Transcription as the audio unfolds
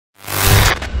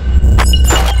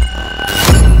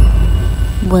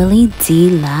Willie D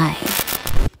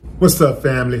Live. What's up,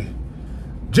 family?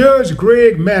 Judge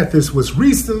Greg Mathis was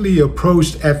recently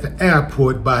approached at the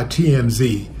airport by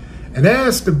TMZ and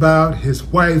asked about his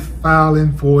wife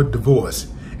filing for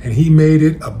divorce, and he made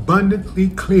it abundantly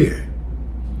clear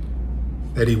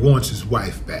that he wants his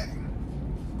wife back.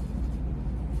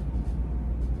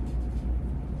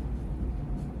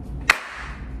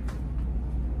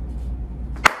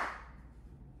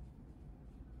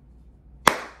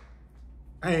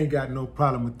 I ain't got no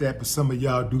problem with that, but some of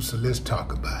y'all do, so let's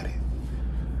talk about it.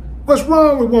 What's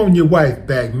wrong with wanting your wife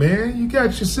back, man? You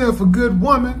got yourself a good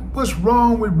woman. What's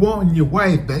wrong with wanting your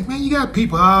wife back? Man, you got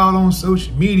people all on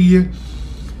social media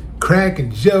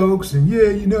cracking jokes and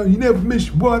you never miss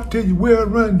your water till your well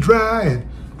run dry and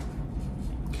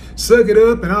suck it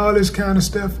up and all this kind of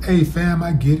stuff. Hey, fam,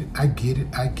 I get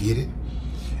it.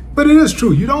 But it is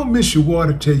true. You don't miss your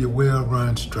water till your well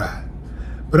runs dry.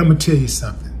 But I'm going to tell you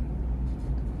something.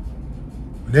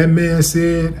 When that man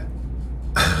said,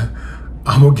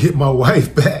 I'm going to get my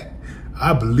wife back,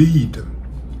 I believed him.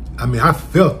 I mean, I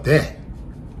felt that.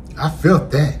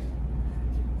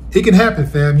 It can happen,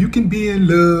 fam. You can be in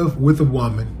love with a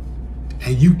woman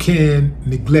and you can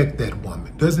neglect that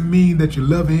woman. Doesn't mean that you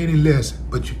love her any less,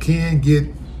 but you can get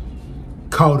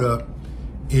caught up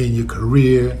in your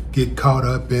career, get caught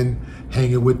up in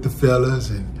hanging with the fellas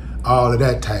and all of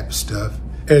that type of stuff.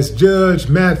 As Judge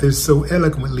Mathis so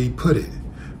eloquently put it,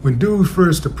 when dude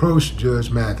first approached Judge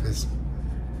Mathis,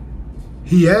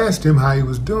 he asked him how he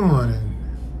was doing, and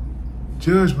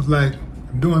Judge was like,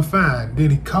 I'm doing fine.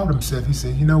 Then he caught himself. He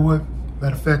said, you know what?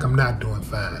 Matter of fact, I'm not doing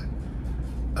fine.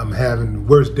 I'm having the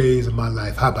worst days of my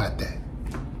life. How about that?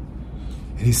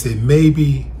 And he said,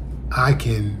 maybe I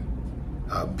can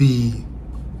be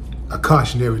a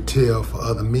cautionary tale for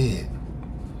other men.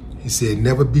 He said,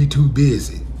 never be too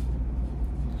busy.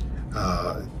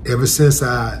 Ever since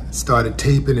I started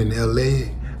taping in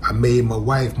LA, I made my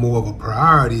wife more of a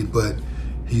priority, but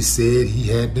he said he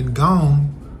had been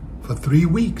gone for 3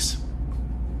 weeks.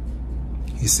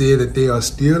 He said that they are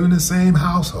still in the same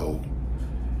household,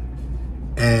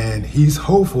 and he's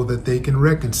hopeful that they can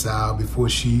reconcile before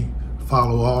she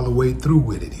follow all the way through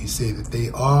with it. He said that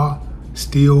they are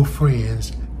still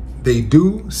friends. They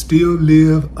do still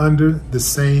live under the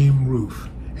same roof,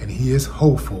 and he is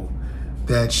hopeful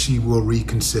that she will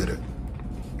reconsider.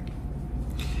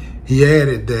 He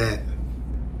added that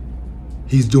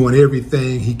he's doing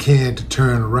everything he can to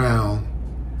turn around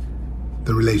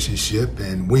the relationship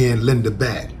and win Linda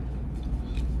back.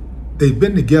 They've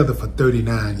been together for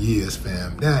 39 years,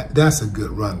 fam. That's a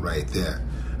good run right there.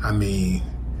 I mean,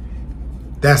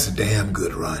 that's a damn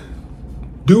good run.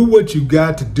 Do what you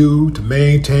got to do to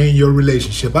maintain your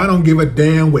relationship. I don't give a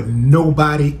damn what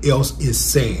nobody else is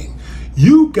saying.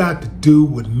 You got to do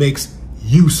what makes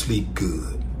you sleep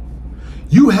good.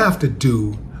 You have to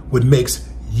do what makes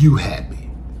you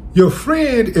happy. Your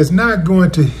friend is not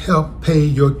going to help pay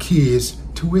your kids'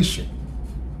 tuition.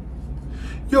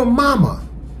 Your mama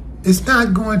is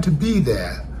not going to be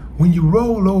there when you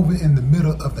roll over in the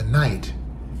middle of the night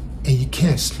and you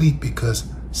can't sleep because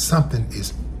something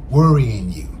is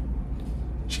worrying you.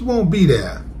 She won't be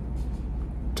there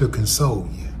to console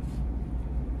you.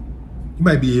 You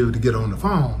might be able to get on the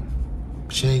phone,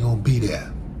 but she ain't gonna be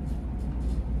there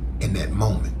in that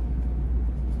moment.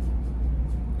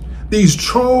 These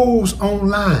trolls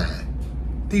online,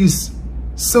 these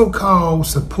so-called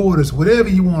supporters, whatever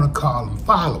you want to call them,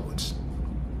 followers,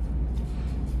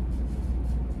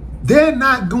 they're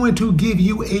not going to give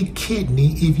you a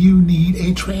kidney if you need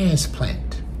a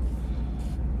transplant.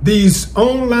 These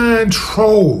online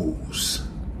trolls,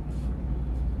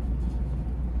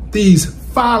 these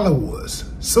followers,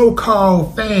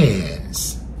 so-called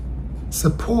fans,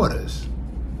 supporters,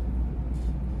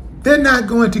 they're not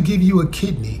going to give you a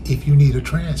kidney if you need a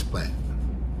transplant.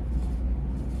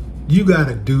 You got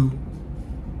to do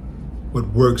what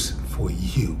works for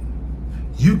you.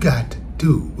 You got to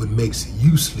do what makes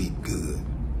you sleep good.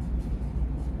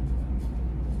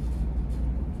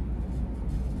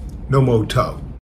 No more talk.